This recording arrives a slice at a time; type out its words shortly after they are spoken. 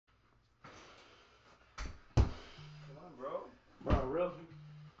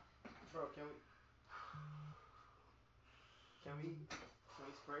Can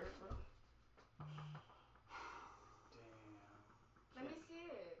we spray it, bro? Damn. Let me see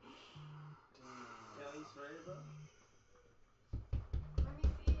it. Damn. Can we spray it, bro? Let me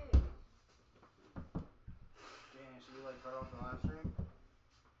see it. Damn, should we like cut off the live stream?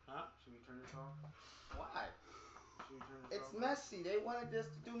 Huh? Should we turn this off? Why? Should we turn this off? It's messy. They wanted this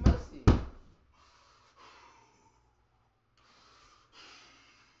to do messy.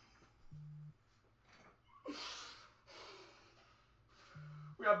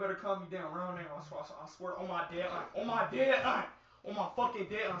 Y'all better calm me down right now. I swear on my dead line. On my dead line. On my fucking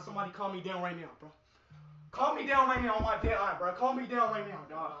dead line. Somebody calm me down right now, bro. Calm me down right now on my dead line, bro. Calm me down right now,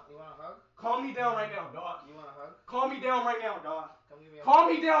 dog. You want a hug? Calm me down right now, dog. You want a hug? Calm me down right now, dog. Come give me a Calm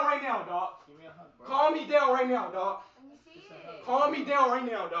me down right now, dog. Give me a hug, bro. Calm me down right now, dog. Let me see it. Calm me down right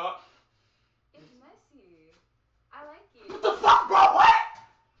now, dog. It's messy. I like it. What the fuck, bro? What?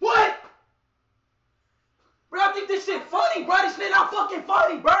 What? Bro, I think this shit funny, bro. This shit not fucking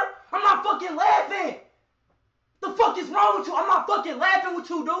funny, bro. I'm not fucking laughing. The fuck is wrong with you? I'm not fucking laughing with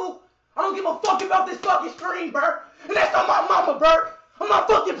you, dude. I don't give a fuck about this fucking stream, bro. And that's on my mama, bro. I'm not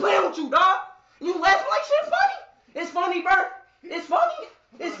fucking playing with you, dog. And you laughing like shit funny? It's funny, bro. It's funny.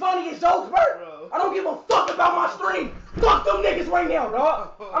 It's funny. It's jokes, bro. I don't give a fuck about my stream. Fuck them niggas right now,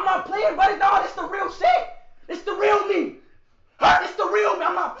 dog. I'm not playing, buddy, dog. It's the real shit. It's the real me. It's the real me.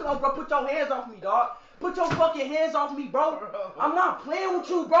 I'm not, bro. Put your hands off me, dog. Put your fucking hands off me, bro. I'm not playing with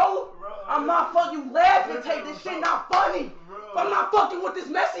you, bro. I'm not fucking laughing. Take this shit not funny. I'm not fucking with this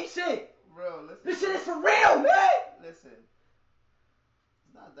messy shit. Bro, listen. This shit is for real, man. Listen.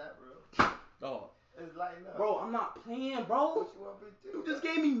 It's not that real. Dog. It's lighting up. Bro, I'm not playing, bro. What you want me to do? You just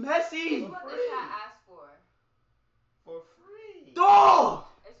gave me messy. It's what the chat asked for. For free. Dog.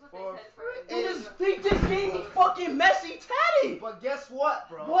 It's what For they said for He just gave me fucking messy tatty. But guess what,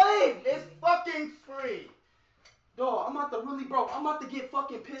 bro? What? It's fucking free. Dog, I'm about to really, bro. I'm about to get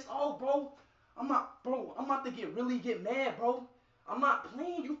fucking pissed off, bro. I'm about to get mad, bro. I'm not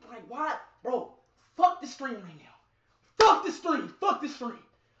playing. You like what, bro? Fuck the stream right now. Fuck the stream. Fuck the stream.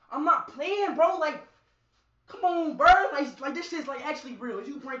 I'm not playing, bro. Like, come on, bro. Like this shit's like actually real. Is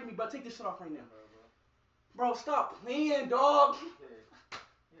you pranking me, but take this shit off right now, bro. Stop playing, dog.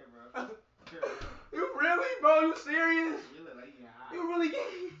 Yeah, bro. You really, bro? You serious? You look like you getting hot. You really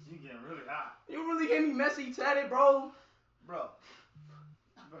gave You getting really hot. You really gave me messy tatted, bro. Bro.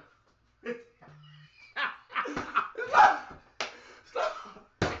 Stop.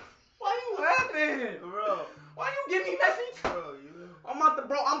 Why you laughing? Bro. Why you give me messy?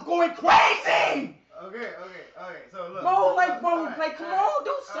 Bro, I'm going crazy. Okay. So look. Bro, like, come on,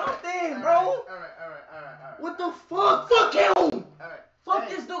 do something, bro. All right. What the fuck? Fuck him. All right. Fuck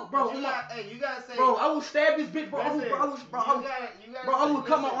this dude, bro. You gotta say. Bro, I will stab this bitch, bro. I will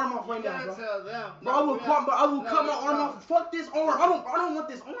cut my arm off right now, bro. You gotta tell them. Bro, I will cut my arm off. Fuck this arm. I don't want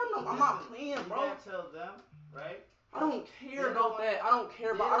this arm. No, I'm not playing, bro. You gotta tell them, right? I don't care about that. I don't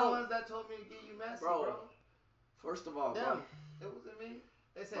care about. They're the ones that told me to get you messy, bro. First of all, them. bro. It wasn't me.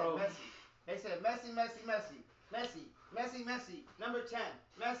 They said Bro. messy. They said messy. Number 10.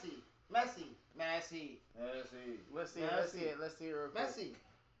 Messy. Let's see it real quick. Messy.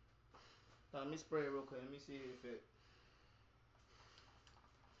 Let me spray it real quick. Let me see if it.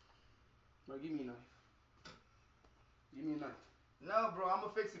 Bro, give me a knife. Give me a knife. No, bro, I'm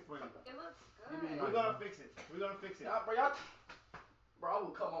gonna fix it for you. It looks Give me a good. knife. We're gonna fix it. Nah, bro, I will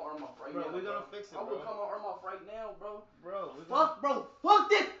cut my arm off right Bro, now. we're gonna fix it, I will bro. cut my arm off right now, bro. Bro, Fuck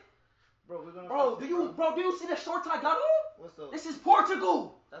this. Bro, we're gonna Bro, fix do it, you see the shorts I got on? What's those? This is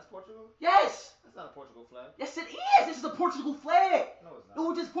Portugal. That's Portugal? Yes. That's not a Portugal flag. Yes, it is. This is a Portugal flag. No, it's It not.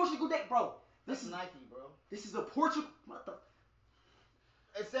 was just Portugal Day, bro. That's Nike, bro. This is a Portugal. What the?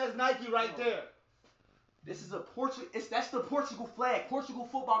 It says Nike right there. This is a Portugal. That's the Portugal flag. Portugal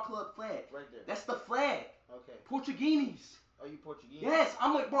Football Club flag. Right there. That's the flag. Okay. Portuguese. Are you Portuguese? Yes,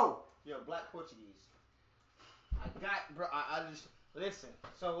 I'm like, bro. You're a black Portuguese. I got, bro. I just listen.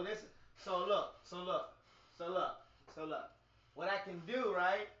 So look. What I can do,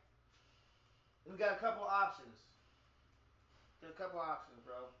 right? We got a couple options.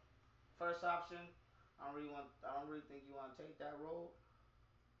 Bro. First option, I don't really think you want to take that role.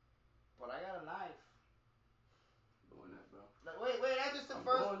 But I got a knife. Doing that, bro. Wait, that's just the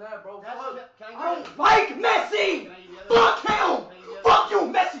first. Doing that, bro. That's Fuck. just, can I I don't like Messi. Fuck him. Fuck you,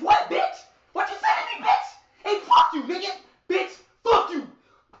 Messi. What, bitch? What you say to me, bitch? Hey, fuck you, nigga. Bitch, fuck you.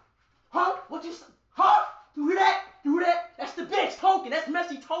 Huh? What you say? Huh? You hear that? That's the bitch talking. That's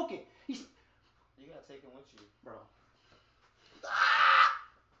Messi talking. You gotta take him with you, Bro.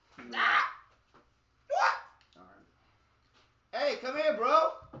 What? Alright. Hey, come here,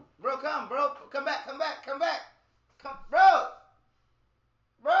 bro. Bro, come back. Come, bro.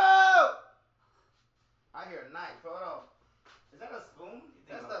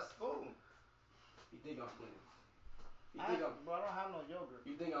 I'm playing? Bro, I don't have no yogurt.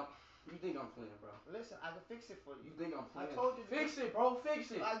 You think I'm playing, bro? Listen, I can fix it for you. You think I'm playing? I told you. Fix it, bro.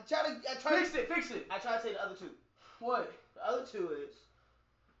 Fix it. Fix it. I tried to say the other two. What? The other two is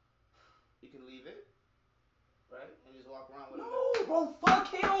you can leave it, right, and just walk around with it. No, bro. Fuck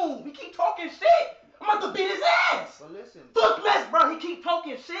him. He keep talking shit. I'm about to beat his ass. But listen. Fuck Mess, bro. He keep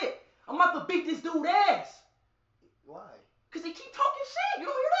talking shit. I'm about to beat this dude ass. Why? Cause he keep talking shit. You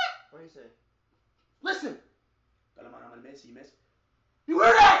don't hear that? What do you say? Listen. You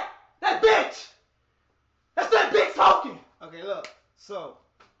hear that? That bitch. That's that bitch talking. Okay, look. So.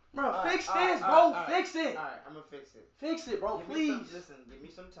 Bro, fix this, bro. Fix it. Alright, I'm gonna fix it. Fix it, bro. Please. Give me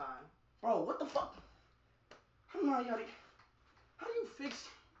some time. Bro, what the fuck? How do you fix?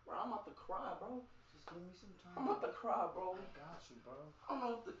 Bro, I'm about to cry, bro. Just give me some time. I'm about to cry, bro. I got you, bro. I don't know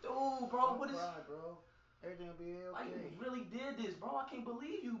what to do, bro. Don't cry, bro. Everything will be okay. Like, you really did this, bro. I can't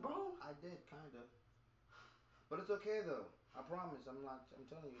believe you, bro. I did, kinda. But it's okay though. I promise. I'm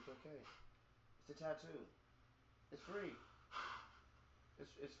telling you, it's okay. It's a tattoo. It's free.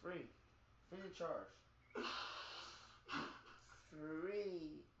 It's free. Free of charge.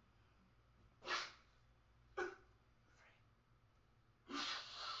 Free.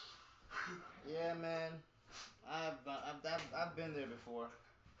 Yeah, man. I've been there before.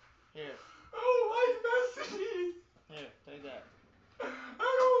 Here. I don't like Messi. Here, take that. I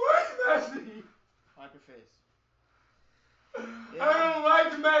don't like Messi. Wipe your face. Yeah. I don't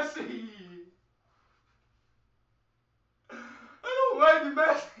like Messi. I don't like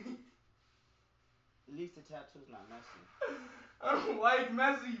Messi. At least the tattoo's not messy. I don't like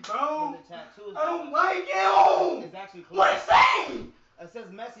Messi, bro. But the tattoo is I don't like him. It's actually clean. What is saying? It says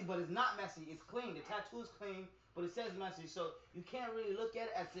messy, but it's not messy. It's clean. The tattoo is clean, but it says messy. So you can't really look at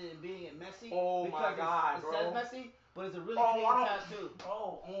it as it being messy. Oh my God, it bro. says messy, but it's a really clean tattoo.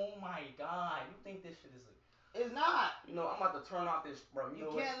 Bro, oh my God. You think this shit is It's not. You know, I'm about to turn off this, bro.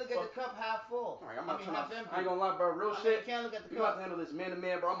 You can't look at the cup half full. Alright, I'm about to turn off. I ain't gonna lie, bro. Real shit. You can't look at the cup. You have to handle this man to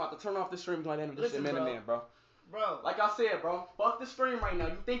man, bro. I'm about to turn off this stream. We're gonna handle this shit man to man, bro. Bro. Like I said, bro. Fuck the stream right now.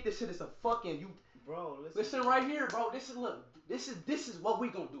 You think this shit is a fucking you? Bro, listen right here, bro. This is what we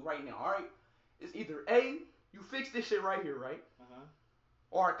gonna do right now. All right. It's either A, you fix this shit right here, right?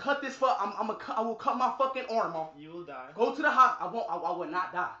 Or cut this fuck. I will cut my fucking arm off. You will die. Go to the hospital. I will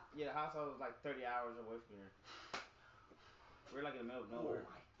not die. Yeah, the hospital was like 30 hours away from here. We're like in the middle of nowhere.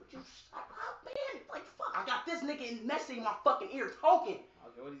 Would you stop, man? Like fuck. I got this nigga messing in my fucking ear talking.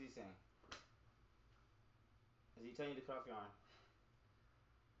 Okay, what is he saying? Is he telling you to cut off your arm?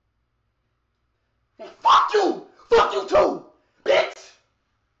 Hey, fuck you! Fuck you too! Bitch!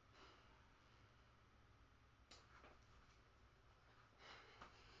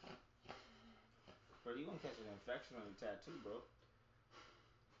 Bro, you gonna catch an infection on your tattoo, bro.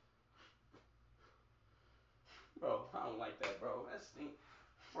 Bro, I don't like that, bro. That stink.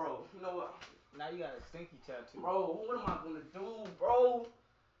 Bro, you know what? Now you got a stinky tattoo. Bro, what am I gonna do, bro?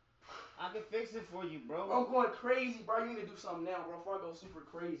 I can fix it for you, bro. I'm going crazy, bro. You need to do something now, bro, before I go super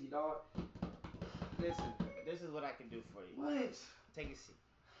crazy, dog. Listen, this is what I can do for you. What? Take a seat.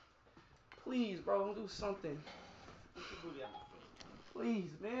 Please, bro, do something. Please,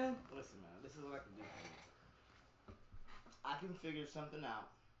 man. Listen, man, this is what I can do for you. I can figure something out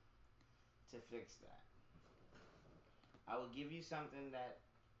to fix that. I will give you something that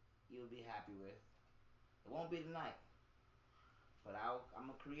you'll be happy with. It won't be tonight. But I'm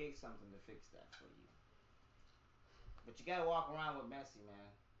going to create something to fix that for you. But you got to walk around with Messi, man,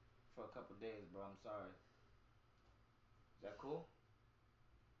 for a couple days, bro. I'm sorry. Is that cool?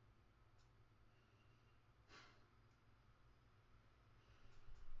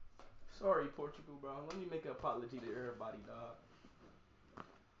 Sorry, Portugal, bro. Let me make an apology to everybody, dog.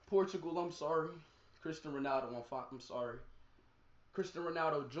 Portugal, I'm sorry. Cristiano Ronaldo, I'm sorry. Cristiano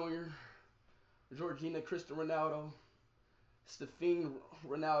Ronaldo Jr., Georgina Cristiano Ronaldo, Stephine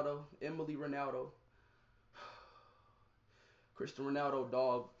Ronaldo, Emily Ronaldo, Cristiano Ronaldo,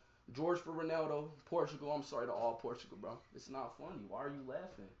 dog, George for Ronaldo, Portugal. I'm sorry to all Portugal, bro. It's not funny. Why are you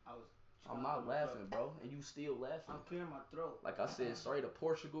laughing? I'm not laughing, bro, and you still laughing. I'm clearing my throat. Like I said, sorry to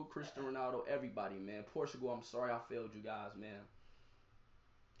Portugal, Cristiano Ronaldo, everybody, man. Portugal, I'm sorry I failed you guys, man.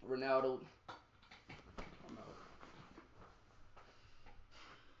 Ronaldo,